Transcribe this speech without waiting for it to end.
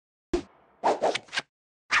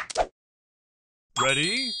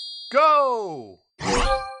Ready, go!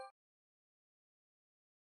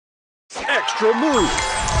 Extra move.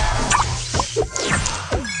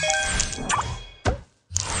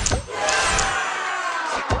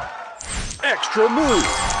 Extra move.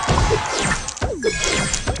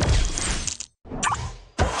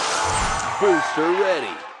 Booster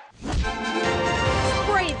ready.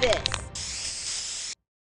 Spray this.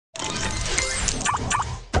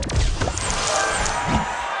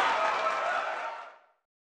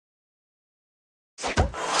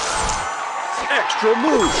 Extra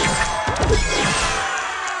move.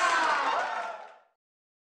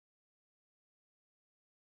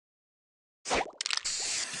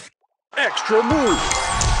 Extra move.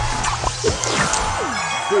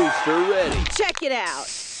 Booster ready. Check it out.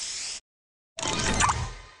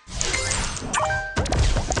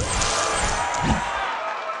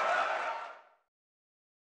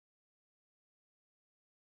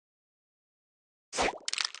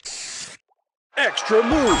 Extra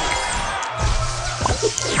move.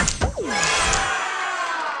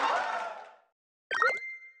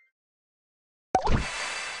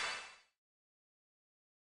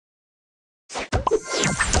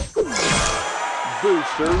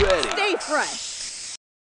 Booster ready. Stay fresh.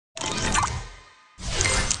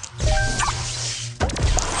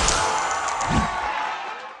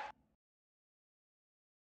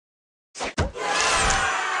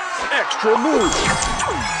 Extra move.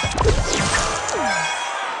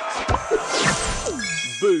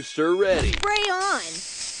 Booster ready. Spray on.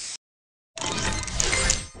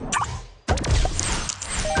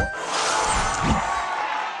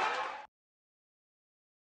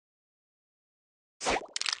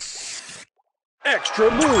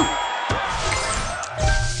 Extra move.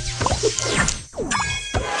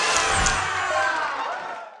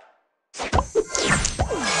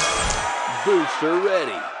 Booster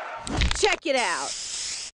ready. Check it out.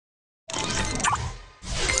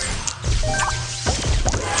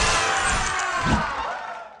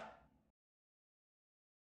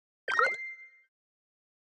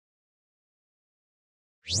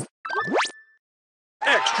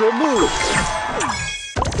 Extra move.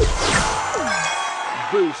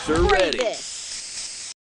 Booster Spray ready.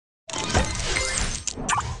 this.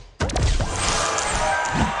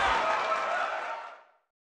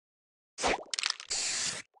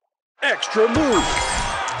 Extra move.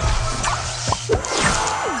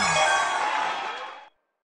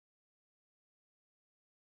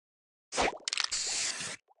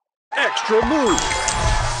 Extra move.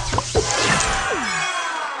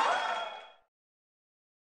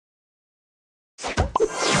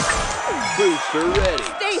 Booster ready.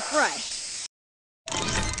 Stay fresh.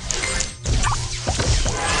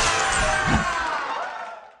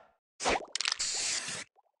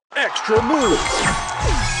 Extra move.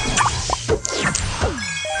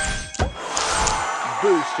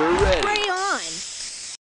 Booster ready. Spray on.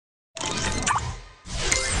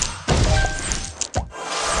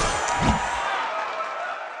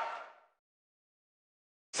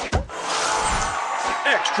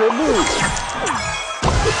 Extra move.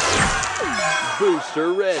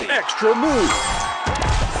 Booster ready. Extra move.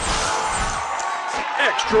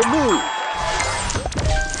 Extra move.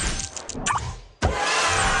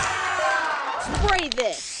 Spray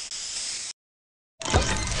this.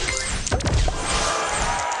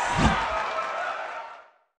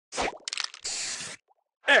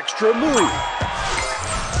 Extra move.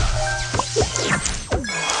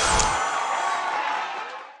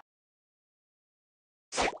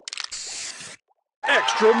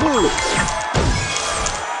 Extra move.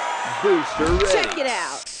 Booster ready. Check it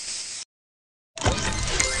out.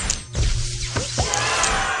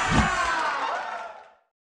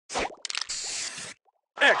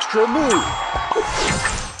 Extra move.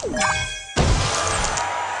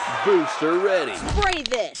 Booster ready. Spray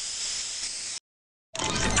this.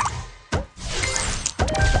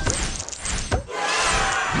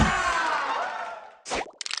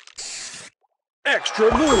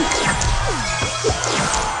 Extra move.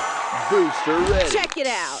 Booster ready. Check it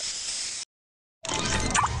out.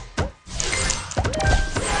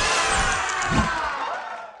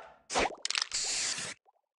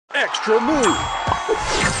 Extra move.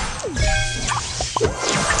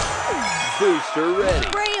 Booster ready.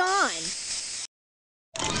 Spray on.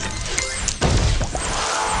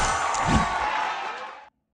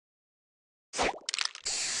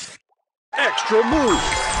 Extra move.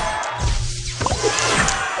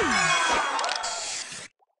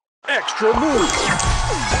 Extra move.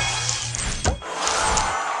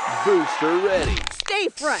 Booster ready. Stay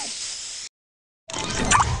fresh.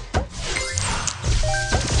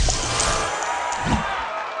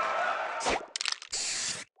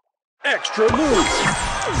 Extra move.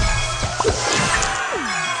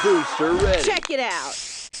 Booster ready. Check it out.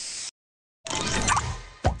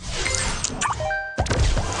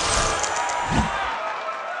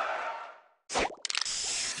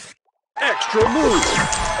 Extra move.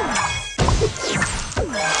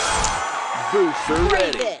 Booster Try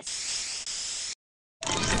ready. this.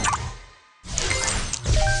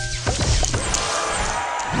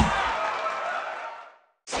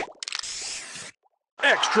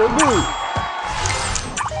 Extra move.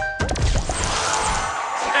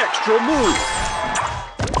 Extra move.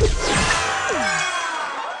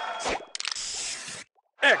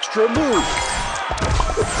 Extra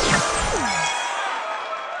move.